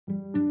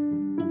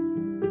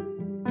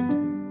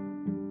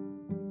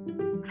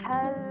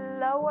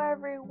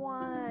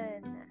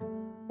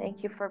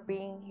Thank you for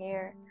being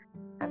here.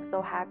 I'm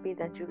so happy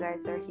that you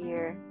guys are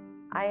here.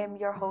 I am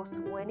your host,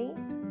 Winnie,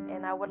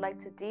 and I would like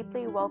to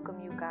deeply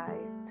welcome you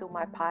guys to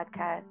my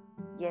podcast,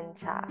 Yin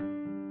Cha,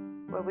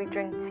 where we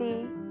drink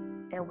tea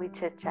and we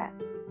chit-chat.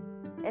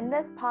 In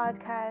this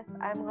podcast,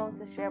 I'm going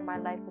to share my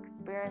life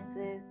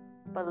experiences,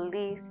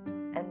 beliefs,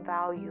 and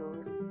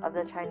values of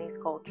the Chinese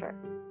culture.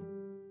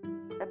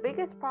 The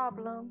biggest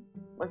problem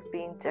was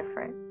being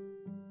different.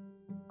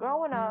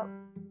 Growing up,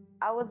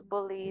 I was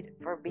bullied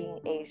for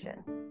being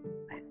Asian,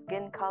 my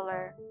skin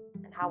color,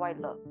 and how I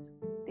looked.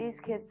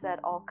 These kids said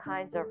all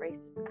kinds of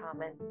racist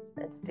comments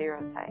and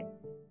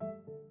stereotypes,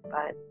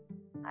 but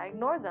I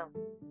ignored them.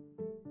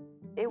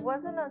 It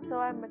wasn't until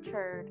I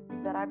matured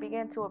that I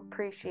began to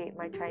appreciate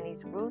my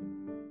Chinese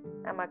roots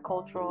and my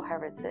cultural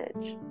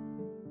heritage.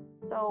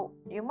 So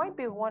you might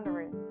be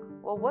wondering,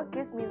 well, what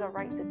gives me the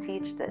right to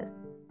teach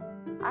this?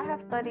 I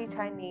have studied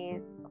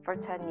Chinese for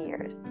 10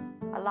 years,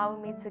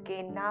 allowing me to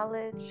gain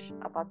knowledge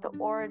about the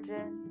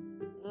origin,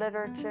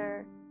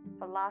 literature,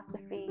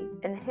 philosophy,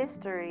 and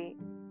history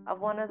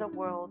of one of the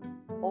world's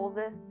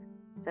oldest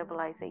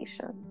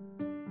civilizations.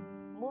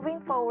 Moving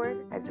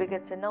forward, as we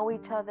get to know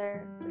each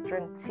other, we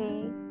drink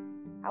tea,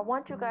 I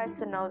want you guys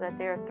to know that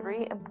there are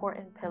 3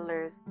 important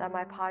pillars that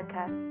my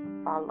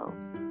podcast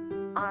follows.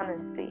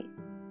 Honesty,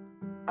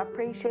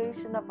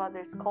 appreciation of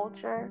others'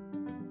 culture,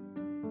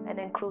 and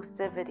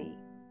inclusivity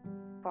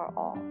for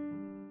all.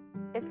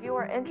 If you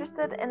are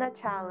interested in a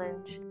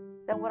challenge,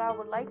 then what I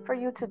would like for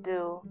you to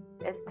do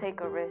is take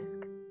a risk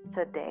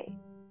today.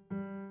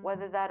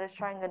 Whether that is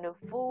trying a new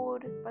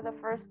food for the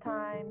first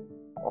time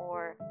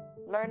or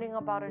learning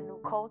about a new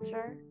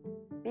culture,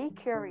 be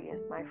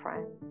curious, my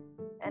friends,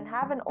 and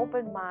have an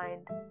open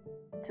mind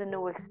to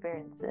new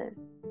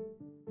experiences.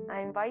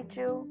 I invite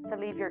you to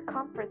leave your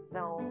comfort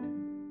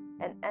zone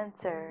and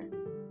enter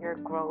your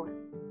growth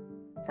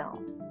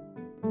zone.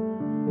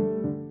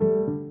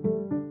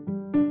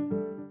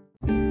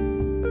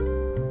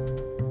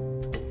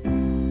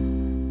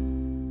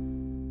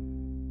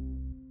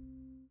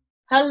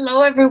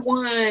 Hello,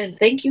 everyone.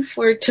 Thank you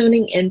for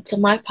tuning into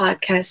my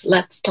podcast,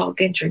 Let's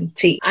Talk and Drink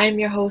Tea. I'm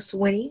your host,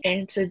 Winnie,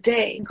 and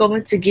today I'm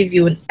going to give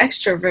you an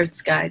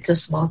extrovert's guide to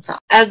small talk.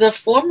 As a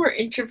former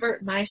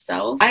introvert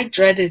myself, I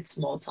dreaded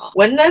small talk.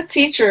 When the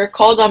teacher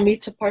called on me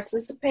to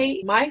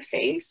participate, my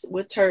face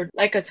would turn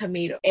like a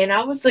tomato. And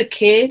I was the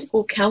kid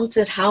who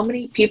counted how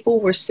many people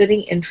were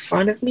sitting in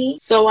front of me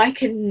so I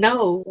could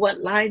know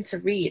what line to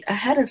read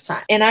ahead of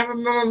time. And I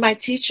remember my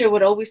teacher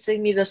would always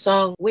sing me the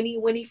song, Winnie,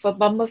 Winnie, fa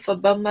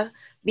bumba,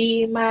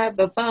 be my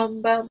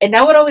ba-bum-bum. And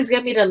that would always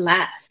get me to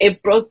laugh.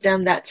 It broke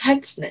down that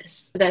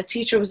tenseness. That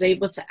teacher was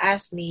able to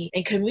ask me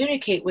and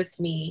communicate with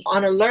me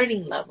on a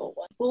learning level.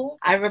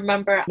 I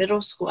remember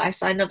middle school, I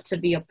signed up to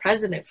be a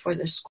president for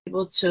the school,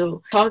 able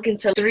to talking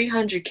to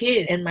 300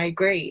 kids in my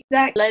grade.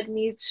 That led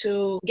me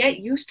to get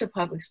used to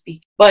public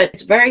speaking. But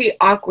it's very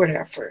awkward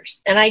at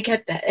first. And I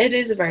get that. It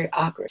is very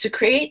awkward. To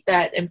create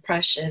that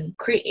impression,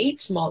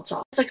 create small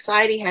talk.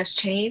 Society has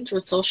changed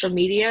with social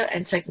media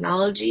and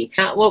technology,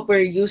 not what we're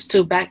used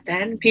to back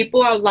then.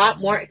 People are a lot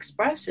more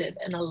expressive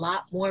and a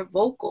lot more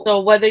vocal.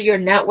 So whether you're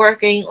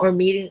networking or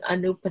meeting a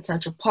new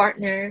potential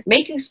partner,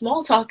 making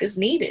small talk is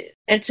needed.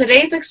 And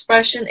today's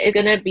expression is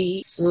going to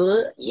be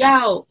死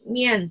要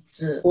面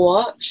子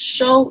活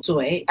收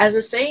嘴. As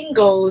the saying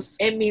goes,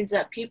 it means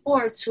that people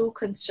are too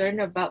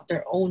concerned about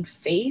their own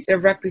face, their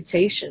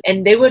reputation,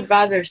 and they would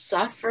rather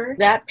suffer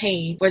that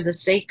pain for the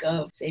sake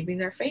of saving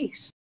their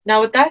face.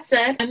 Now, with that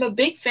said, I'm a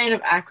big fan of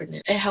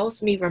acronyms. It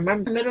helps me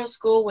remember. In middle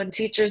school, when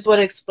teachers would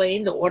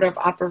explain the order of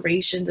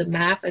operations in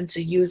math and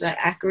to use an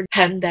acronym,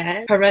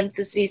 PEMDAS,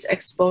 parentheses,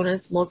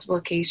 exponents,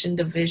 multiplication,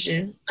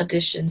 division,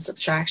 addition,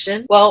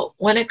 subtraction. Well,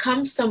 when it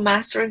comes to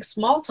mastering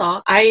small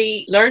talk,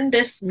 I learned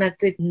this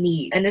method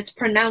NEEDS, and it's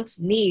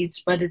pronounced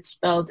needs, but it's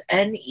spelled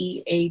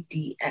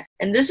NEADS.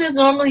 And this is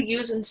normally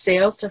used in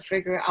sales to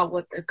figure out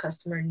what the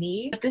customer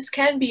needs. But this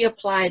can be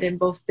applied in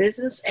both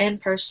business and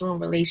personal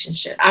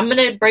relationships. I'm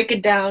going to break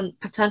it down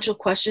potential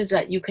questions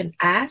that you can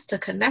ask to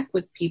connect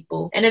with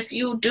people. And if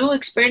you do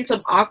experience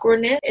some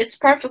awkwardness, it's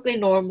perfectly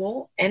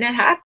normal and it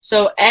happens.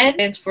 So N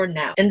stands for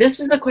now. And this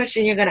is the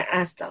question you're going to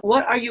ask them.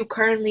 What are you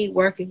currently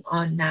working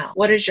on now?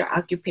 What is your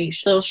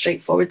occupation? So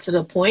straightforward to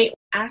the point.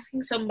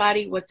 Asking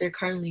somebody what they're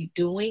currently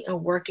doing or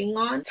working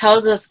on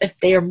tells us if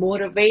they are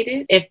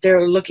motivated, if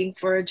they're looking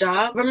for a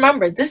job.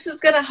 Remember, this is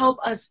going to help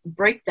us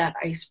break that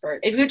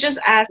iceberg. If you just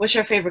ask, what's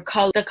your favorite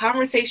color? The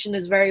conversation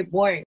is very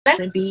boring.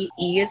 Then B,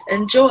 E is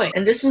enjoy.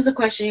 And this is the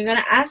question you're going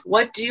to ask.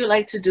 What do you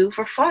like to do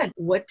for fun?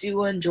 What do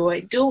you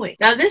enjoy doing?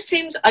 Now, this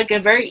seems like a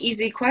very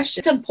easy question.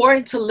 It's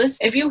important to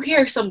listen. If you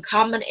hear some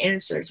common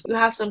answers, you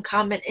have some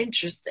common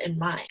interests in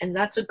mind. And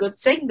that's a good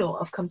signal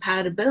of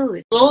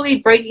compatibility. Slowly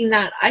breaking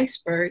that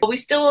iceberg, we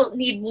still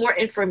need more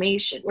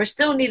information. We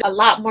still need a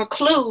lot more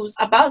clues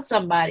about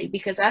somebody,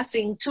 because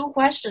asking 2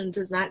 questions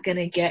is not going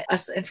to get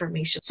us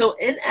information. So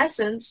in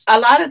essence, a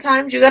lot of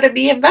times you got to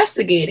be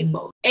investigating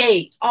mode.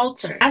 A,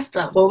 alter. Ask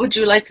them, what would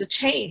you like to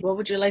change? What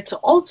would you like to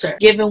alter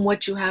given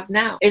what you have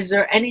now? Is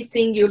there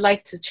anything you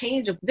like to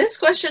change? This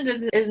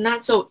question is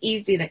not so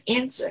easy to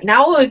answer.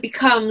 Now it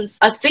becomes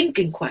a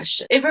thinking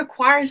question. It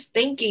requires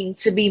thinking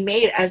to be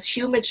made, as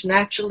humans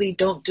naturally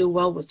don't do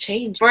well with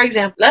change. For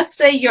example, let's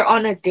say you're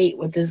on a date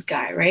with this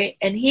guy, right?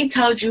 And he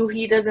tells you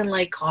he doesn't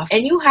like coffee,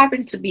 and you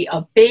happen to be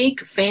a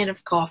big fan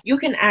of coffee. You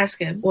can ask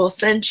him, well,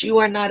 since you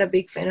are not a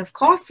big fan of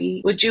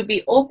coffee, would you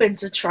be open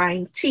to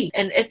trying tea?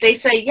 And if they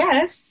say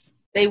yes,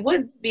 they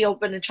would be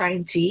open to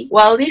trying tea.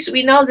 Well, at least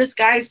we know this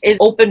guy is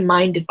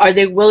open-minded. Are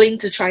they willing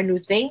to try new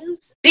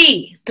things?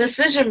 D,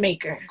 decision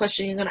maker.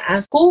 Question you're going to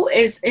ask, who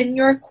is in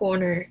your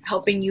corner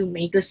helping you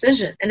make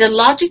decisions? And the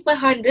logic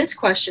behind this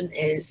question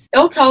is,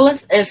 it'll tell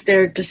us if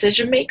they're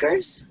decision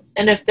makers.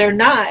 And if they're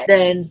not,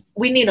 then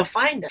we need to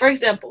find them. For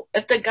example,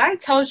 if the guy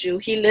tells you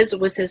he lives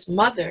with his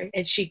mother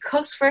and she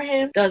cooks for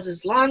him, does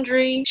his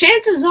laundry,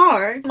 chances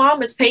are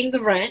mom is paying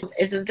the rent,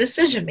 is a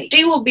decision maker.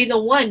 She will be the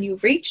one you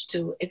reach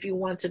to if you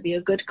want to be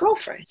a good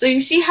girlfriend. So you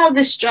see how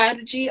this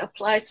strategy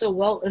applies so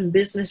well in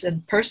business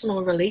and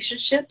personal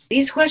relationships?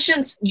 These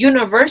questions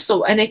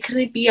universal, and it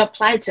can be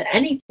applied to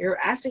anything. You're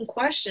asking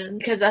questions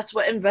because that's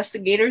what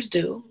investigators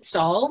do.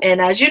 Solve. And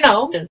as you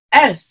know,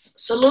 S,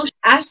 solution.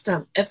 Ask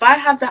them, if I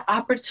have the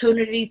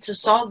opportunity to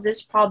solve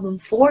this problem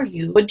for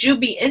you, would you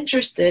be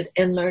interested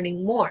in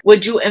learning more?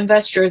 Would you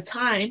invest your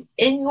time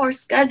in your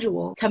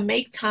schedule to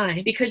make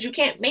time? Because you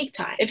can't make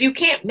time. If you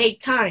can't make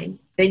time,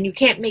 then you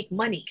can't make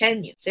money,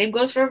 can you? Same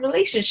goes for a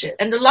relationship.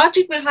 And the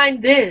logic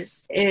behind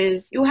this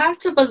is you have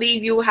to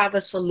believe you have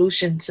a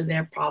solution to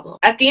their problem.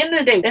 At the end of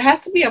the day, there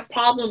has to be a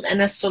problem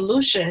and a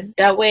solution.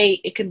 That way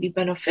it can be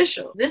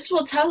beneficial. This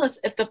will tell us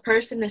if the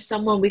person is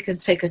someone we can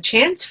take a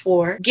chance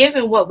for,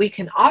 given what we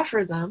can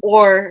offer them,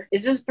 or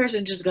is this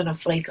person just going to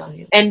flake on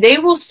you? And they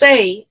will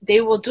say they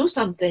will do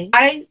something.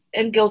 I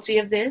am guilty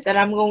of this, that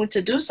I'm going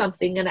to do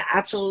something and I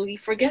absolutely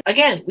forget.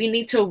 Again, we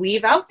need to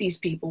weave out these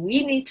people.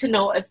 We need to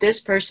know if this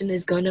person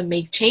is going to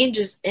make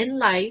changes in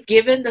life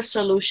given the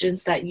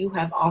solutions that you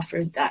have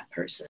offered that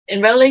person.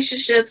 In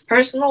relationships,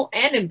 personal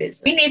and in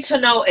business, we need to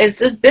know, is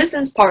this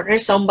business partner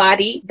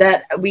somebody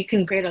that we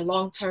can create a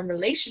long-term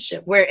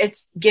relationship where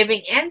it's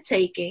giving and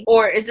taking,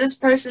 or is this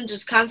person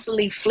just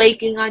constantly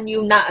flaking on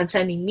you, not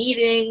attending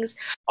meetings?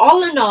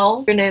 All in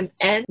all, your name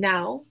N,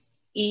 now,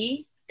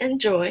 E,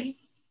 enjoy,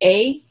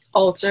 A,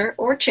 alter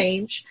or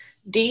change,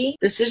 D,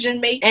 decision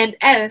make, and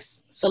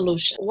S,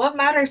 solution. What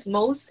matters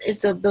most is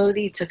the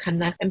ability to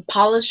connect and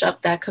polish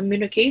up that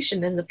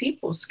communication and the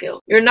people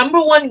skill. Your number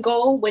one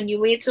goal when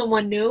you meet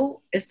someone new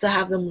is to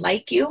have them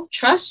like you,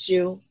 trust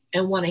you,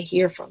 and want to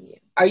hear from you.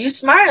 Are you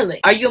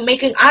smiling? Are you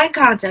making eye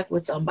contact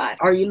with somebody?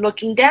 Are you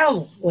looking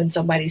down when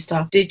somebody's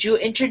talking? Did you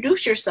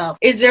introduce yourself?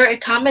 Is there a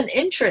common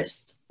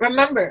interest?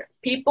 Remember,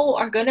 people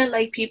are going to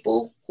like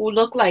people who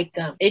look like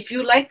them. If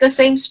you like the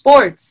same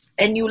sports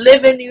and you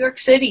live in New York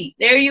City,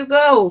 there you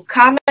go.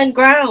 Common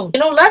ground.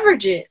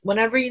 Leverage it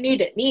whenever you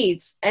need it.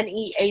 Needs.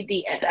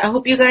 N-E-A-D-S. I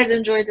hope you guys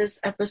enjoyed this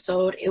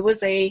episode. It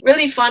was a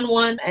really fun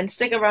one, and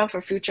stick around for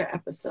future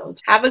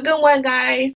episodes. Have a good one, guys.